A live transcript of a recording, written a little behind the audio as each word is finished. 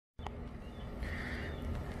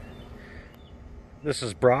This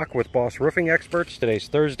is Brock with Boss Roofing Experts. Today's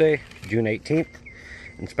Thursday, June 18th.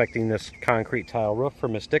 Inspecting this concrete tile roof for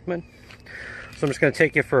Miss Dickmann. So I'm just going to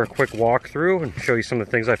take you for a quick walkthrough and show you some of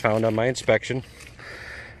the things I found on my inspection.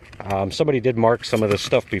 Somebody did mark some of this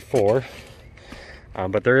stuff before,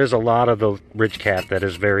 but there is a lot of the ridge cap that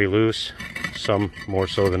is very loose, some more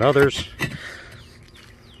so than others.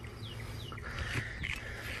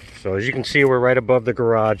 So as you can see, we're right above the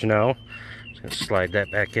garage now. Just going to slide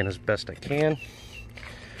that back in as best I can.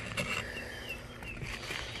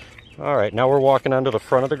 Alright, now we're walking onto the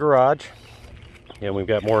front of the garage, and we've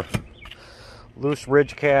got more loose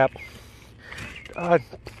ridge cap.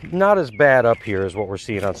 Not as bad up here as what we're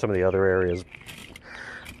seeing on some of the other areas.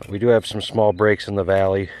 We do have some small breaks in the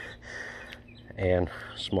valley, and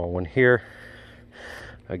a small one here.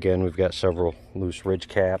 Again, we've got several loose ridge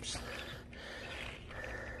caps.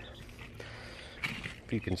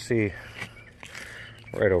 If you can see,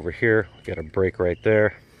 right over here, we've got a break right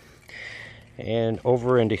there. And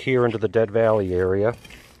over into here, into the Dead Valley area.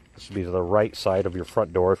 This would be to the right side of your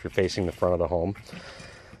front door if you're facing the front of the home.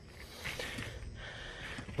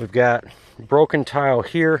 We've got broken tile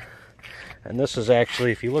here, and this is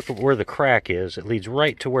actually, if you look at where the crack is, it leads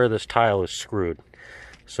right to where this tile is screwed.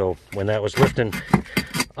 So when that was lifting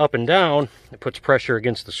up and down, it puts pressure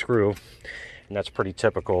against the screw, and that's pretty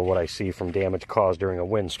typical of what I see from damage caused during a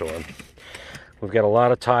windstorm. We've got a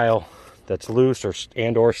lot of tile that's loose or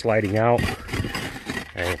sliding out,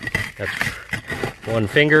 and that's one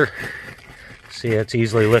finger. See, it's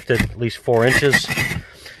easily lifted at least 4 inches.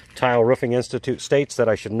 Tile Roofing Institute states that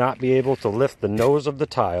I should not be able to lift the nose of the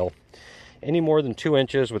tile any more than 2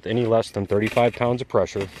 inches with any less than 35 pounds of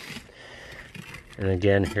pressure. And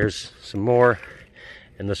again, here's some more,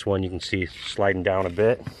 and this one you can see sliding down a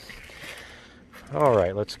bit. All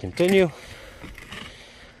right, let's continue.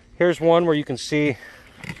 Here's one where you can see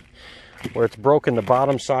where it's broken the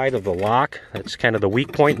bottom side of the lock. That's kind of the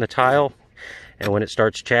weak point in the tile, and when it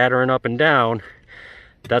starts chattering up and down,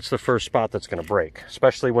 that's the first spot that's going to break,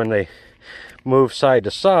 especially when they move side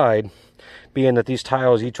to side. Being that these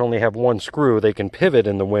tiles each only have one screw, they can pivot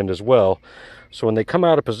in the wind as well. So when they come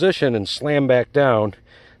out of position and slam back down,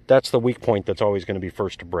 that's the weak point that's always going to be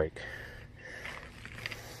first to break.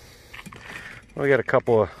 We got a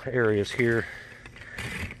couple of areas here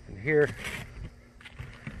and here.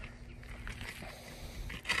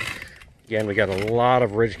 Again, we got a lot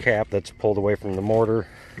of ridge cap that's pulled away from the mortar.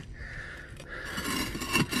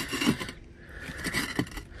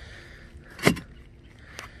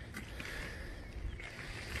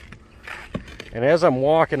 And as I'm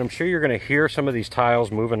walking, I'm sure you're going to hear some of these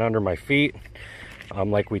tiles moving under my feet.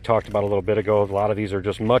 Like we talked about a little bit ago, a lot of these are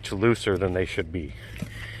just much looser than they should be.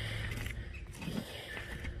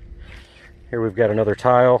 Here we've got another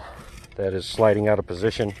tile that is sliding out of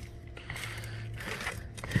position.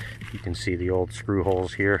 You can see the old screw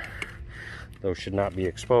holes here. Those should not be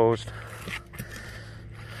exposed.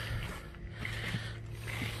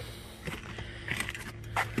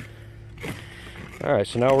 All right,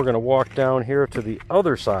 so now we're going to walk down here to the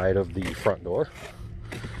other side of the front door.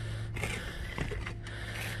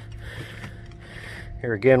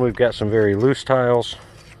 Here again, we've got some very loose tiles.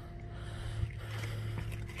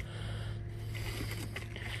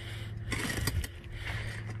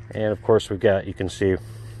 And of course, we've got, you can see,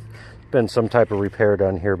 been some type of repair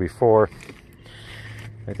done here before.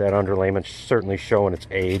 Like that underlayment's certainly showing its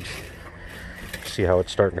age. See how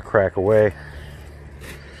it's starting to crack away.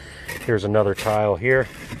 Here's another tile here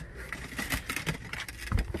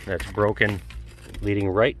that's broken, leading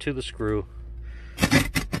right to the screw.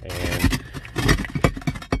 And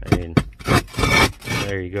I mean,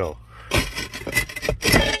 there you go.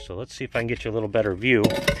 So let's see if I can get you a little better view.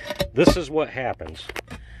 This is what happens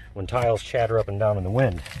when tiles chatter up and down in the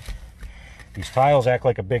wind. These tiles act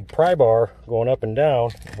like a big pry bar going up and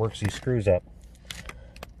down. It works these screws up.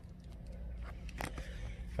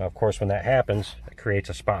 Now, of course, when that happens, it creates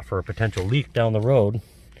a spot for a potential leak down the road.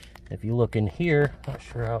 If you look in here, not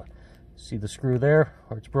sure how, see the screw there,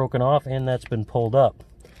 where it's broken off and that's been pulled up.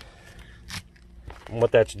 And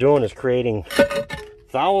what that's doing is creating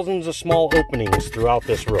thousands of small openings throughout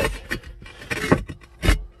this roof.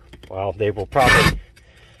 While they will probably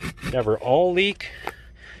never all leak,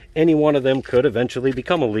 any one of them could eventually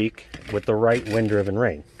become a leak with the right wind-driven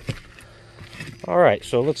rain. All right,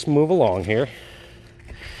 so let's move along here.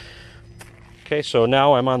 Okay, so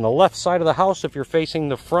now I'm on the left side of the house. If you're facing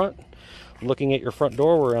the front, looking at your front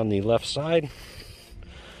door, we're on the left side.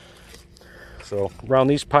 So around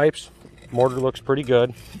these pipes, mortar looks pretty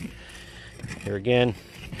good. Here again,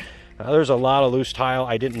 there's a lot of loose tile.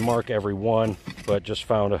 I didn't mark every one, but just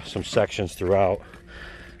found some sections throughout.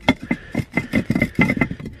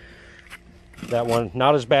 That one,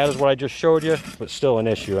 not as bad as what I just showed you, but still an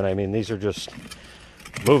issue. And I mean, these are just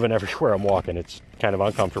moving everywhere I'm walking. It's kind of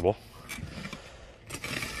uncomfortable.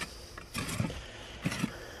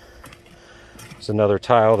 It's another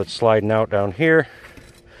tile that's sliding out down here.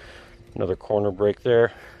 Another corner break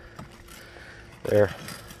there. There.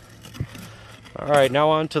 All right, now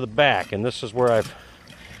on to the back, and this is where I've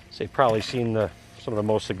probably seen some of the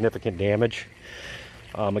most significant damage.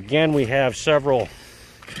 Again, we have several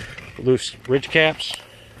loose ridge caps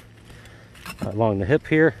along the hip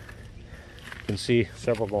here. You can see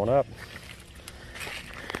several going up.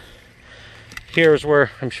 Here's where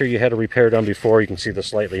I'm sure you had a repair done before. You can see the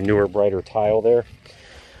slightly newer, brighter tile there.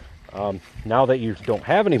 Now that you don't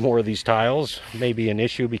have any more of these tiles, may be an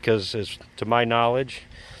issue because, as to my knowledge,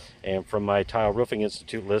 and from my Tile Roofing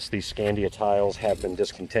Institute list, these Scandia tiles have been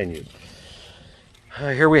discontinued.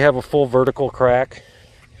 Here we have a full vertical crack,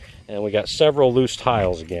 and we got several loose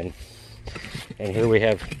tiles again. And here we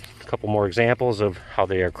have a couple more examples of how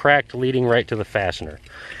they are cracked, leading right to the fastener.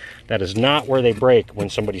 That is not where they break when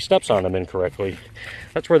somebody steps on them incorrectly.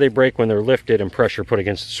 That's where they break when they're lifted and pressure put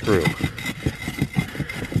against the screw.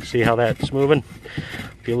 See how that's moving?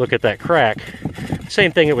 If you look at that crack,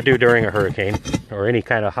 same thing it would do during a hurricane or any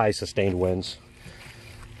kind of high sustained winds.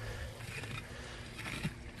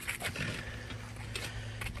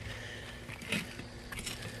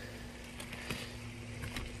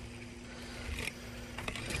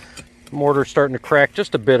 Mortar starting to crack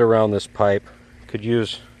just a bit around this pipe. Could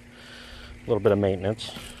use a little bit of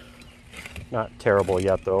maintenance. Not terrible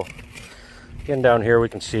yet though. Again, down here we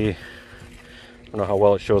can see, I don't know how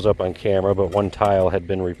well it shows up on camera, but one tile had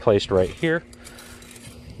been replaced right here.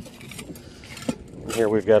 And here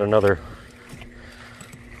we've got another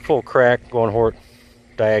full crack going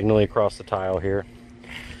diagonally across the tile here.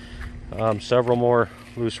 Several more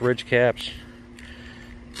loose ridge caps.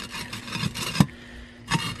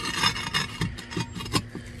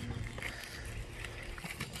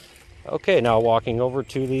 Okay, now walking over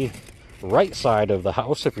to the right side of the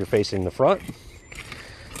house if you're facing the front.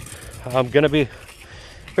 Going to be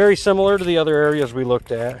very similar to the other areas we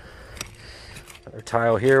looked at. Another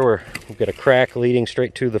tile here where we've got a crack leading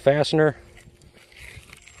straight to the fastener.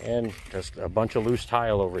 And just a bunch of loose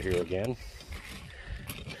tile over here again.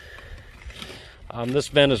 This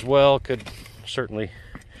vent as well could certainly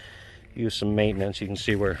use some maintenance. You can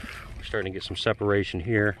see where we're starting to get some separation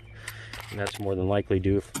here. And that's more than likely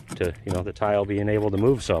due to, the tile being able to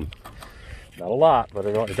move some. Not a lot, but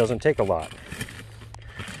it doesn't take a lot.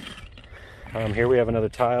 Here we have another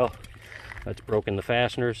tile that's broken the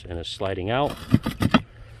fasteners and is sliding out.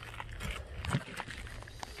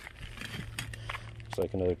 Looks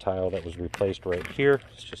like another tile that was replaced right here.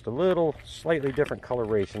 It's just a little slightly different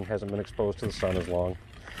coloration, hasn't been exposed to the sun as long.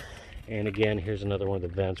 And again, here's another one of the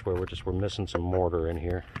vents where we're missing some mortar in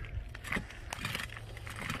here.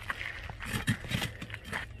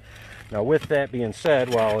 Now with that being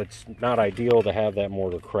said, while it's not ideal to have that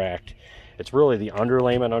mortar cracked, it's really the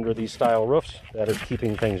underlayment under these style roofs that is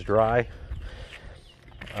keeping things dry.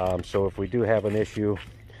 So if we do have an issue,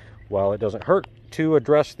 while it doesn't hurt to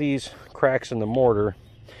address these cracks in the mortar,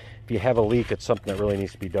 if you have a leak, it's something that really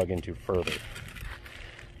needs to be dug into further.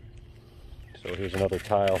 So here's another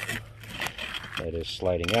tile that is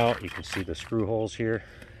sliding out. You can see the screw holes here.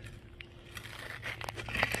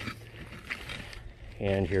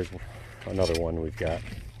 And here's another one we've got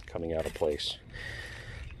coming out of place.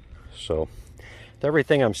 So with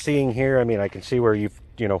everything I'm seeing here, I mean, I can see where you've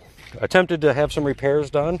attempted to have some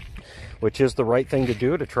repairs done, which is the right thing to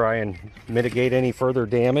do to try and mitigate any further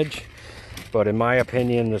damage. But in my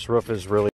opinion, this roof is really